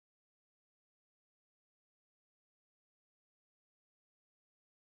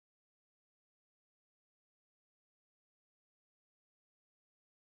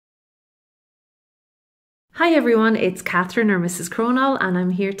Hi everyone, it's Catherine or Mrs. Cronall and I'm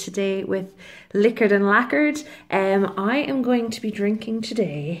here today with Liquored and Lacquered. I am going to be drinking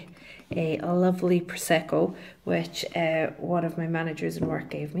today a lovely Prosecco which one of my managers in work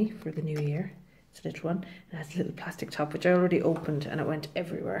gave me for the new year. It's a little one. It has a little plastic top which I already opened and it went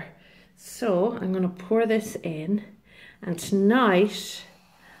everywhere. So I'm going to pour this in, and tonight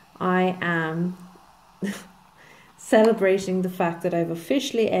I am celebrating the fact that I've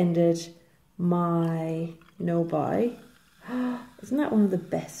officially ended my no buy. Isn't that one of the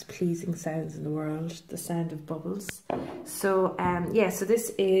best pleasing sounds in the world? The sound of bubbles. So yeah, so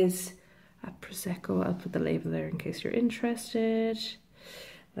this is a Prosecco. I'll put the label there in case you're interested.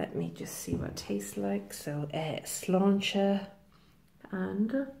 Let me just see what it tastes like. So Slancia,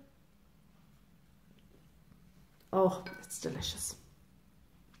 and oh, it's delicious.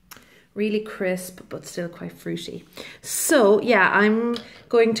 Really crisp, but still quite fruity. So yeah, I'm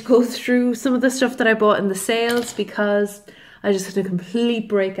going to go through some of the stuff that I bought in the sales because I just had a complete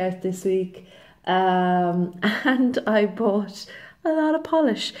breakout this week. And I bought a lot of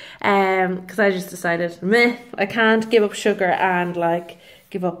polish because I just decided, meh, I can't give up sugar and like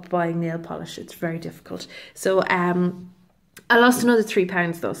give up buying nail polish. It's very difficult. So I lost another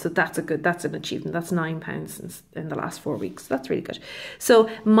 £3 though, so that's an achievement. That's £9 in the last 4 weeks. That's really good. So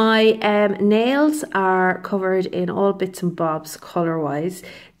my nails are covered in all bits and bobs colour wise.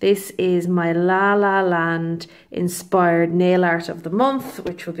 This is my La La Land inspired nail art of the month,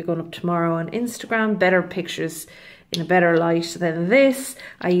 which will be going up tomorrow on Instagram. Better pictures in a better light than this.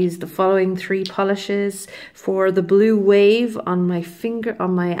 I used the following 3 polishes. For the blue wave on my finger,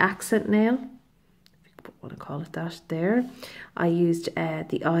 on my accent nail, want to call it that there, I used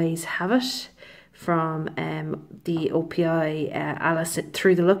the Eyes Have It from the OPI Alice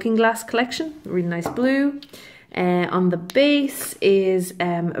Through the Looking Glass collection, really nice blue. On the base is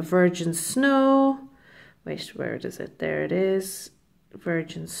a Virgin Snow. Wait, where is it? There it is.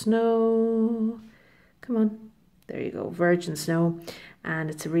 Virgin Snow. Come on, there you go, Virgin Snow,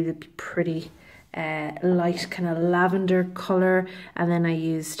 and it's a really pretty light kind of lavender colour. And then I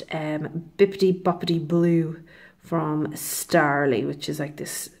used Bippity Boppity blue from Starrily, which is like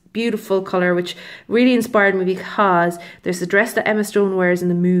this beautiful colour, which really inspired me because there's a dress that Emma Stone wears in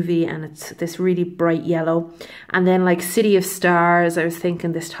the movie and it's this really bright yellow. And then like City of Stars, I was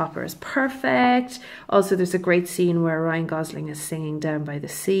thinking this topper is perfect. Also there's a great scene where Ryan Gosling is singing Down by the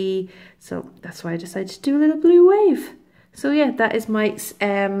Sea, so that's why I decided to do a little blue wave. So yeah, that is my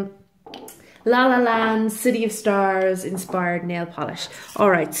La La Land City of Stars inspired nail polish. All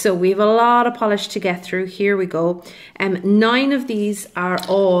right, so we have a lot of polish to get through. Here we go. 9 of these are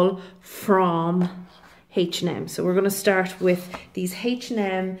all from H&M. So we're going to start with these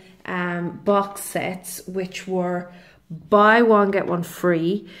H&M box sets, which were buy one get one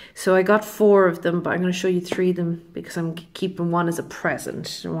free. So I got 4 of them, but I'm going to show you 3 of them because I'm keeping one as a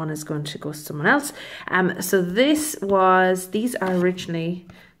present and one is going to go to someone else. So these are originally,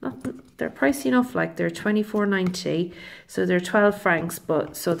 they're pricey enough, like they're £24.90, so they're 12 francs,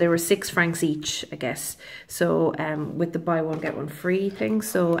 but so they were 6 francs each, I guess. So with the buy one get one free thing,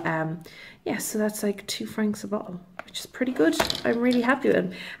 so yeah, so that's like 2 francs a bottle, which is pretty good. I'm really happy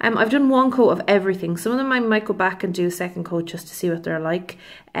with it. I've done 1 coat of everything. Some of them I might go back and do a second coat just to see what they're like.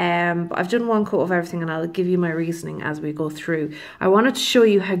 But I've done 1 coat of everything and I'll give you my reasoning as we go through. I wanted to show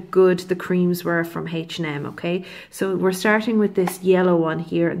you how good the creams were from H&M, okay? So we're starting with this yellow one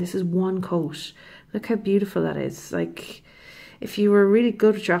here, and this is 1 coat. Look how beautiful that is. Like, if you were really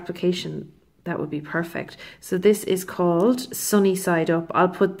good with your application, that would be perfect. So this is called Sunny Side Up. I'll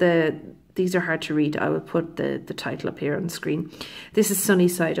put these are hard to read. I will put the title up here on the screen. This is Sunny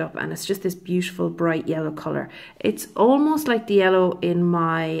Side Up, and it's just this beautiful bright yellow colour. It's almost like the yellow in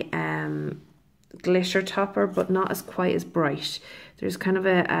my glitter topper, but not as quite as bright. There's kind of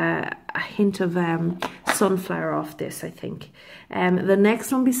a hint of sunflower off this, I think. The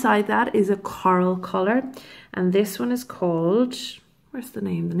next one beside that is a coral colour, and this one is called, where's the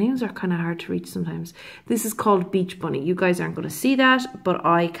name? The names are kind of hard to read sometimes. This is called Beach Bunny. You guys aren't going to see that, but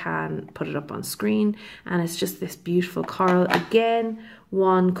I can put it up on screen. And it's just this beautiful coral. Again,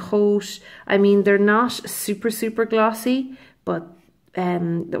 1 coat. I mean, they're not super, super glossy, but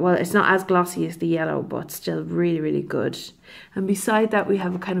well, it's not as glossy as the yellow, but still really, really good. And beside that, we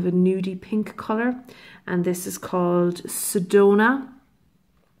have a kind of a nudie pink colour. And this is called Sedona.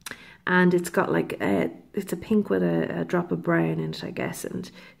 And it's got like it's a pink with a drop of brown in it, I guess,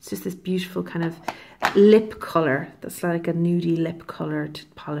 and it's just this beautiful kind of lip colour that's like a nudie lip colour to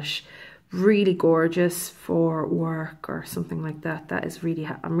polish. Really gorgeous for work or something like that. That is really,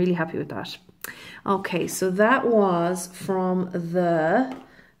 I'm really happy with that. Okay, so that was from the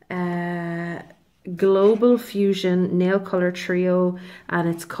Global Fusion Nail Color Trio, and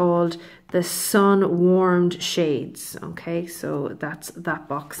it's called the Sun Warmed Shades. Okay, so that's that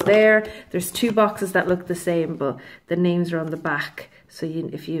box there. There's 2 boxes that look the same, but the names are on the back. So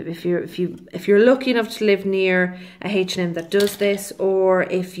if you're lucky enough to live near a H&M that does this, or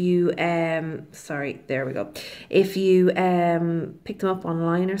if you sorry, there we go. If you pick them up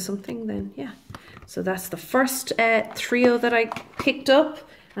online or something, then yeah. So that's the first trio that I picked up,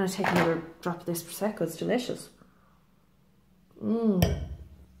 and I'll take another drop of this Prosecco. It's delicious.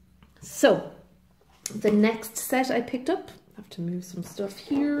 So the next set I picked up, I have to move some stuff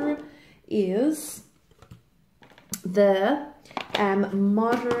here, is the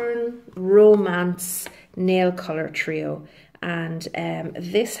Modern Romance Nail Color Trio, and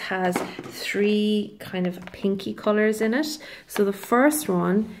this has 3 kind of pinky colors in it. So the first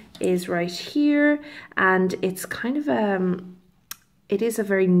one is right here, and it's kind of it is a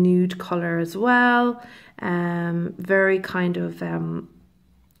very nude color as well, very kind of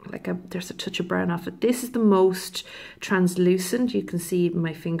like there's a touch of brown off it. This is the most translucent. You can see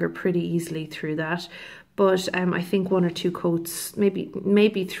my finger pretty easily through that. But I think 1 or 2 coats,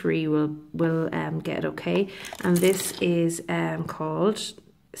 maybe 3 will get it okay. And this is called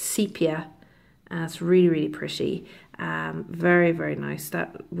Sepia. It's really, really pretty. Very, very nice.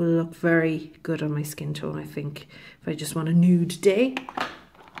 That will look very good on my skin tone, I think, if I just want a nude day.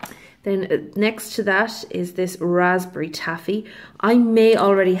 Then next to that is this Raspberry Taffy. I may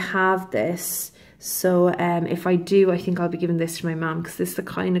already have this. So if I do, I think I'll be giving this to my mum, because this is the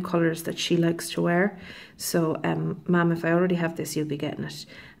kind of colours that she likes to wear. So mum, if I already have this, you'll be getting it.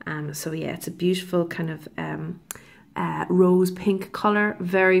 So yeah, it's a beautiful kind of rose pink colour.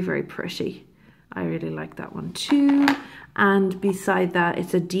 Very, very pretty. I really like that one too. And beside that,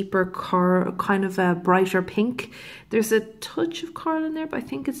 it's a deeper kind of a brighter pink. There's a touch of coral in there, but I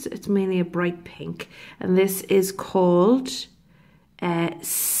think it's mainly a bright pink. And this is called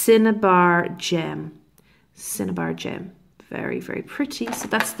Cinnabar Gem. Cinnabar Gem. Very, very pretty. So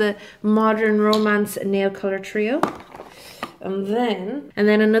that's the Modern Romance Nail Color Trio. And then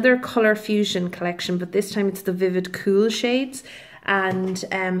another color fusion collection, but this time it's the Vivid Cool shades. And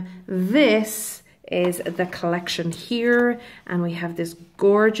this is the collection here, and we have this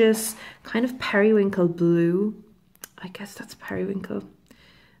gorgeous kind of periwinkle blue. I guess that's periwinkle.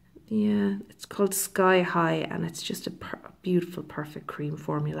 Yeah, it's called Sky High, and it's just a beautiful, perfect cream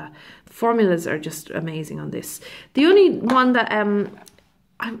formula. The formulas are just amazing on this. The only one that I'm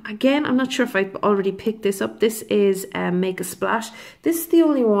not sure if I've already picked this up. This is Make a Splash. This is the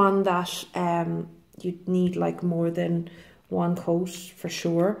only one that you'd need like more than 1 coat for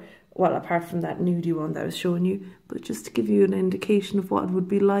sure. Well, apart from that nudie one that I was showing you, but just to give you an indication of what it would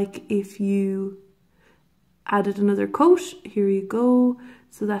be like if you added another coat. Here you go.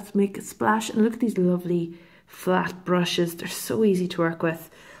 So that's Make a Splash. And look at these lovely flat brushes. They're so easy to work with.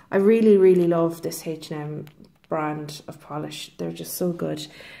 I really, really love this H&M brand of polish. They're just so good.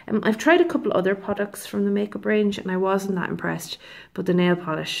 I've tried a couple other products from the makeup range and I wasn't that impressed, but the nail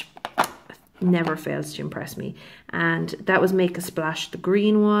polish never fails to impress me. And that was Make a Splash, the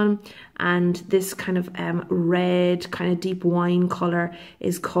green one, and this kind of red, kind of deep wine colour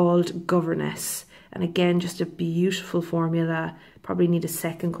is called Governess. And again, just a beautiful formula. Probably need a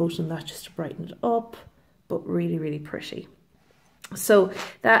second coat on that just to brighten it up, but really, really pretty. So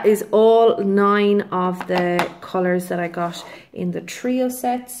that is all 9 of the colours that I got in the trio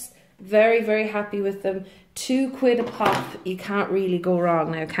sets. Very, very happy with them. £2 a pop. You can't really go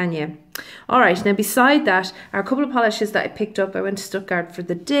wrong now, can you? Alright, now beside that are a couple of polishes that I picked up. I went to Stuttgart for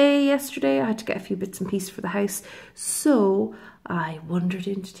the day yesterday. I had to get a few bits and pieces for the house. So I wandered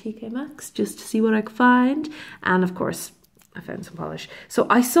into TK Maxx just to see what I could find. And of course, I found some polish. So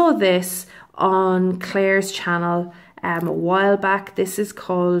I saw this on Claire's channel a while back. This is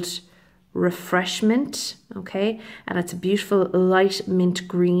called Refreshment, okay, and it's a beautiful light mint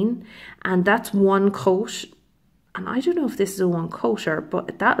green, and that's 1 coat. And I don't know if this is a 1 coater,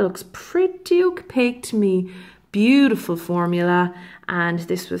 but that looks pretty opaque to me. Beautiful formula, and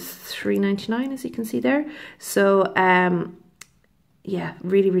this was £3.99, as you can see there. So yeah,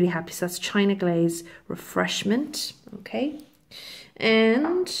 really, really happy. So that's China Glaze Refreshment, okay.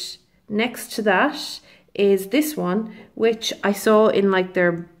 And next to that is this one, which I saw in like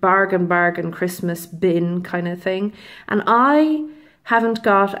their bargain Christmas bin kind of thing. And I haven't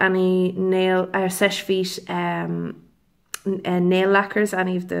got any Seche Vite nail lacquers,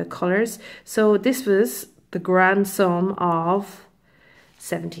 any of the colours. So this was the grand sum of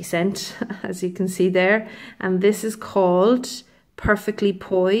 70 cents, as you can see there. And this is called Perfectly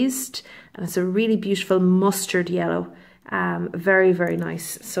Poised. And it's a really beautiful mustard yellow. Very, very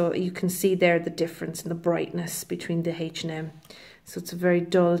nice. So you can see there the difference in the brightness between the H&M. So it's a very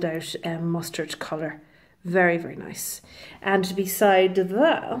dulled out mustard colour. Very, very nice. And beside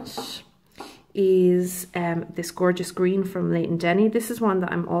that is this gorgeous green from Leighton Denny. This is one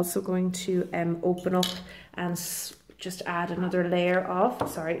that I'm also going to open up and just add another layer of.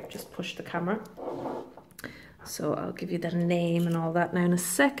 Sorry, just push the camera. So I'll give you the name and all that now in a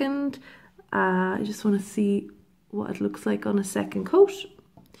second. I just want to see what it looks like on a second coat.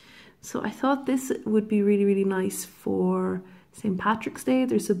 So I thought this would be really, really nice for St. Patrick's Day.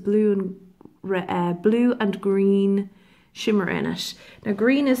 There's a blue and green shimmer in it. Now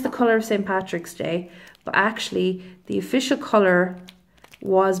green is the colour of St. Patrick's Day, but actually the official colour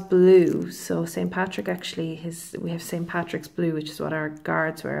was blue. So St. Patrick actually, we have St. Patrick's blue, which is what our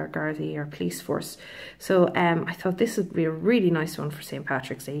guards wear, our Gardaí, our police force. So I thought this would be a really nice one for St.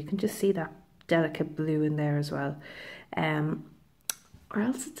 Patrick's Day. You can just see that delicate blue in there as well. Or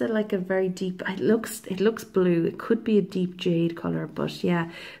else it's like a very deep, it looks blue. It could be a deep jade colour, but yeah.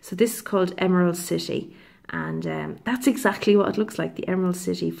 So this is called Emerald City, and that's exactly what it looks like, the Emerald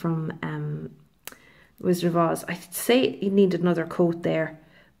City from Wizard of Oz. I'd say you need another coat there,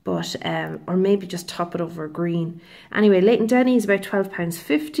 but or maybe just top it over green. Anyway, Leighton Denny is about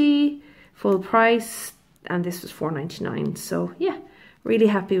 £12.50 full price, and this was £4.99. So yeah, really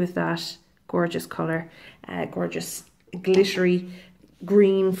happy with that. Gorgeous colour, gorgeous glittery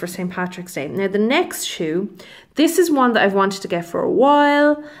green for St. Patrick's Day. Now the next shoe, this is one that I've wanted to get for a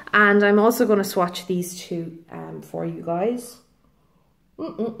while, and I'm also going to swatch these two for you guys.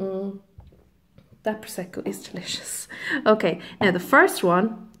 That Prosecco is delicious. Okay, now the first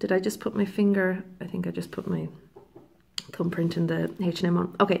one, did I just put my finger? I think I just put my thumbprint in the H&M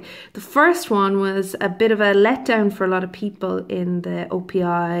on. Okay, the first one was a bit of a letdown for a lot of people in the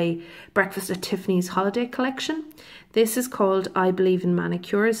OPI Breakfast at Tiffany's holiday collection. This is called I Believe in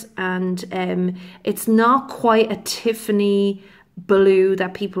Manicures, and it's not quite a Tiffany blue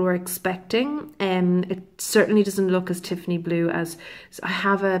that people were expecting. It certainly doesn't look as Tiffany blue as, I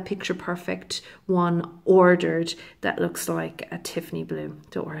have a picture perfect one ordered that looks like a Tiffany blue.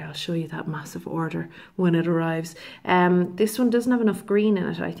 Don't worry, I'll show you that massive order when it arrives. This one doesn't have enough green in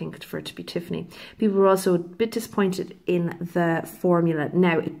it, I think, for it to be Tiffany. People were also a bit disappointed in the formula.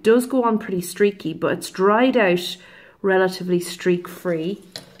 Now it does go on pretty streaky, but it's dried out relatively streak free.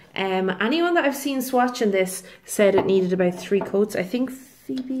 Anyone that I've seen swatching this said it needed about 3 coats. I think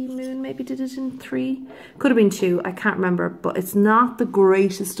Phoebe Moon maybe did it in 3. Could have been 2, I can't remember, but it's not the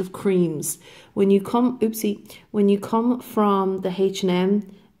greatest of creams. When you come, when you come from the H&M,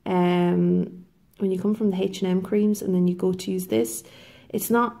 creams and then you go to use this, it's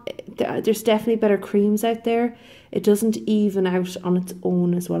not, there's definitely better creams out there. It doesn't even out on its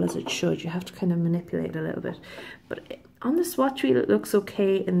own as well as it should. You have to kind of manipulate a little bit. But on the swatch wheel, it looks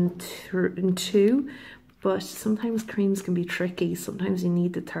okay in 2, but sometimes creams can be tricky. Sometimes you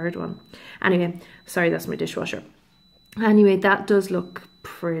need the third one. Anyway, sorry, that's my dishwasher. Anyway, that does look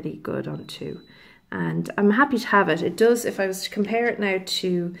pretty good on 2. And I'm happy to have it. It does, if I was to compare it now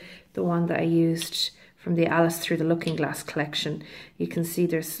to the one that I used from the Alice Through the Looking Glass collection, you can see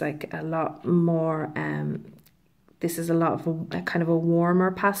there's like a lot more, this is a lot of a kind of a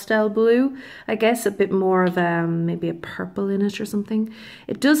warmer pastel blue, I guess, a bit more of maybe a purple in it or something.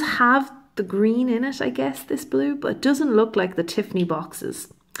 It does have the green in it, I guess, this blue, but it doesn't look like the Tiffany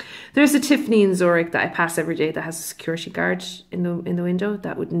boxes. There's a Tiffany in Zurich that I pass every day that has a security guard in the window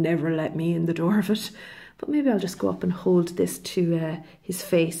that would never let me in the door of it. But maybe I'll just go up and hold this to his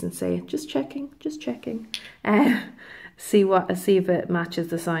face and say, just checking, just checking. See if it matches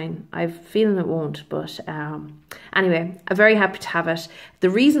the sign. I have a feeling it won't, but anyway, I'm very happy to have it.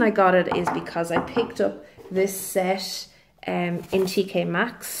 The reason I got it is because I picked up this set in TK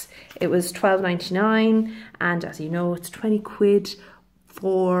Maxx. It was $12.99, and as you know, it's 20 quid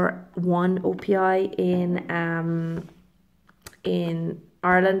for one OPI in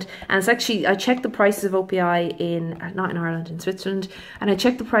Ireland. And it's actually, I checked the prices of OPI not in Ireland, in Switzerland, and I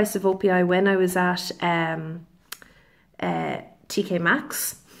checked the price of OPI when I was at TK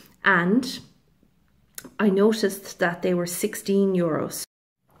Maxx, and I noticed that they were €16.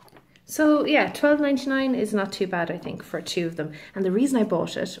 So yeah, $12.99 is not too bad, I think, for 2 of them. And the reason I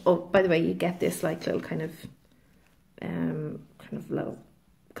bought it, oh, by the way, you get this like little kind of little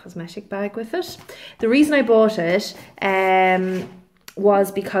cosmetic bag with it. The reason I bought it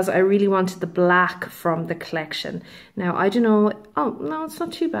was because I really wanted the black from the collection. Now, I don't know, oh no, it's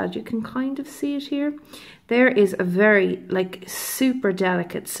not too bad. You can kind of see it here. There is a very like super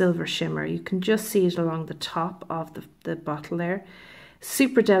delicate silver shimmer. You can just see it along the top of the bottle there.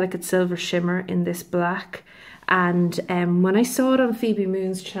 super delicate silver shimmer in this black. And when I saw it on Phoebe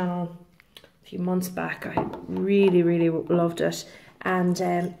Moon's channel a few months back, I really, really loved it. And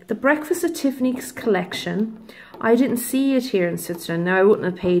the Breakfast at Tiffany's collection, I didn't see it here in Switzerland. Now, I wouldn't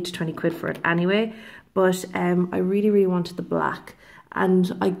have paid 20 quid for it anyway, but I really, really wanted the black.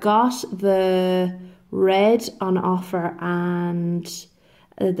 And I got the red on offer and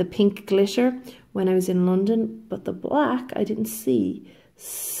the pink glitter when I was in London, but the black I didn't see.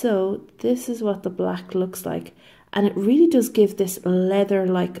 So this is what the black looks like. And it really does give this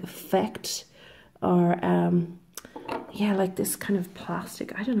leather-like effect, or yeah, like this kind of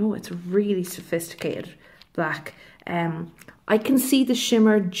plastic. I don't know, it's really sophisticated black. I can see the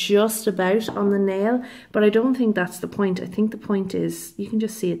shimmer just about on the nail, but I don't think that's the point. I think the point is, you can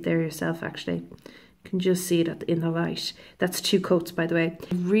just see it there yourself actually. You can just see it in the light. That's 2 coats, by the way.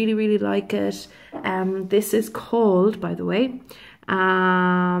 I really, really like it. This is called, by the way,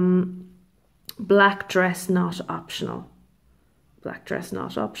 Black Dress Not Optional. Black Dress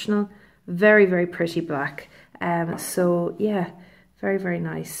Not Optional. Very, very pretty black. So yeah, very, very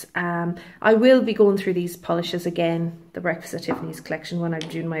nice. I will be going through these polishes again, the Breakfast at Tiffany's collection, when I'm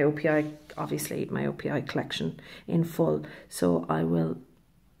doing my OPI, obviously my OPI collection in full. So I will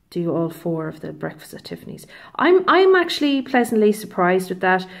do all 4 of the Breakfast at Tiffany's. I'm actually pleasantly surprised with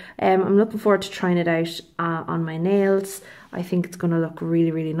that. I'm looking forward to trying it out on my nails. I think it's going to look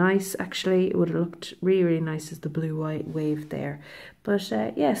really, really nice. Actually, it would have looked really, really nice as the blue-white wave there. But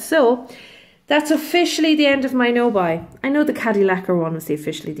yeah, so that's officially the end of my no-buy. I know the Caddy Lacquer one was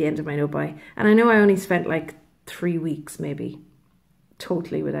officially the end of my no-buy. And I know I only spent like 3 weeks maybe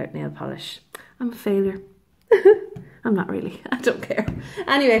totally without nail polish. I'm a failure. I'm not really. I don't care.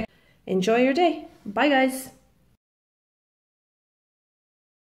 Anyway, enjoy your day. Bye, guys.